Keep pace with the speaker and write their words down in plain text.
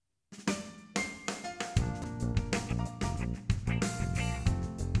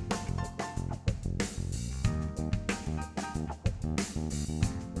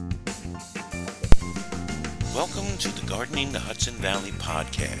Welcome to the Gardening the Hudson Valley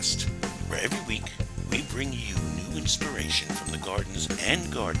podcast, where every week we bring you new inspiration from the gardens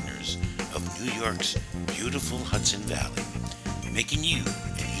and gardeners of New York's beautiful Hudson Valley, making you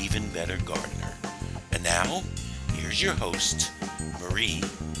an even better gardener. And now, here's your host, Marie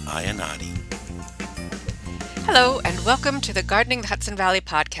Iannotti. Hello, and welcome to the Gardening the Hudson Valley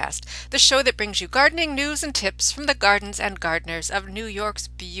podcast, the show that brings you gardening news and tips from the gardens and gardeners of New York's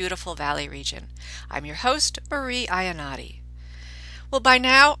beautiful valley region. I'm your host, Marie Iannotti. Well, by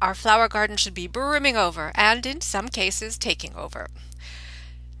now, our flower garden should be brimming over, and in some cases, taking over.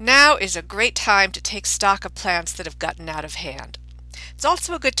 Now is a great time to take stock of plants that have gotten out of hand. It's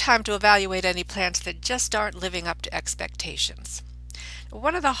also a good time to evaluate any plants that just aren't living up to expectations.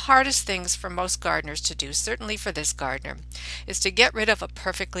 One of the hardest things for most gardeners to do, certainly for this gardener, is to get rid of a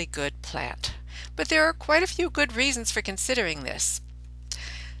perfectly good plant. But there are quite a few good reasons for considering this.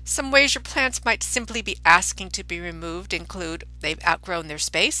 Some ways your plants might simply be asking to be removed include they've outgrown their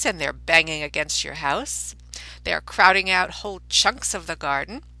space and they're banging against your house. They are crowding out whole chunks of the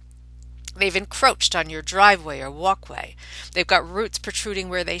garden. They've encroached on your driveway or walkway. They've got roots protruding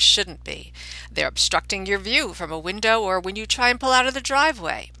where they shouldn't be. They're obstructing your view from a window or when you try and pull out of the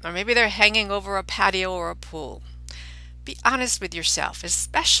driveway. Or maybe they're hanging over a patio or a pool. Be honest with yourself,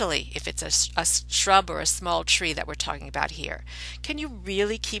 especially if it's a shrub or a small tree that we're talking about here. Can you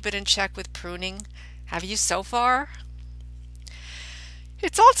really keep it in check with pruning? Have you so far?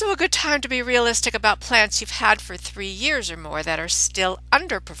 It's also a good time to be realistic about plants you've had for 3 years or more that are still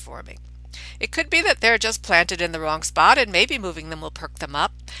underperforming. It could be that they're just planted in the wrong spot and maybe moving them will perk them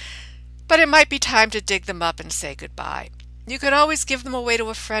up, but it might be time to dig them up and say goodbye. You could always give them away to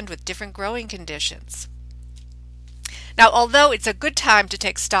a friend with different growing conditions. Now, although it's a good time to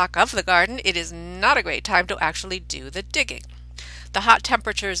take stock of the garden, it is not a great time to actually do the digging. The hot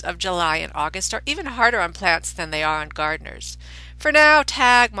temperatures of July and August are even harder on plants than they are on gardeners. For now,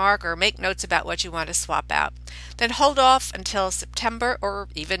 tag, mark, or make notes about what you want to swap out. Then hold off until September or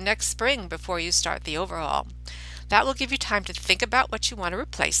even next spring before you start the overhaul. That will give you time to think about what you want to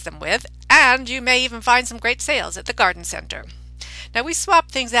replace them with, and you may even find some great sales at the garden center. Now, we swap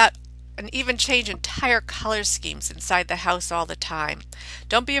things out and even change entire color schemes inside the house all the time.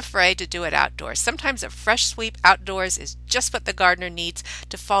 Don't be afraid to do it outdoors. Sometimes a fresh sweep outdoors is just what the gardener needs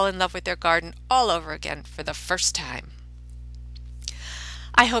to fall in love with their garden all over again for the first time.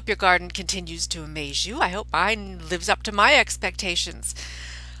 I hope your garden continues to amaze you. I hope mine lives up to my expectations.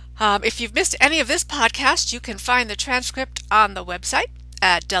 If you've missed any of this podcast, you can find the transcript on the website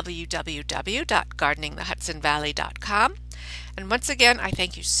at www.gardeningthehudsonvalley.com. And once again, I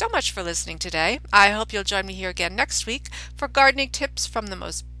thank you so much for listening today. I hope you'll join me here again next week for gardening tips from the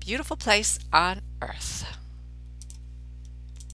most beautiful place on earth.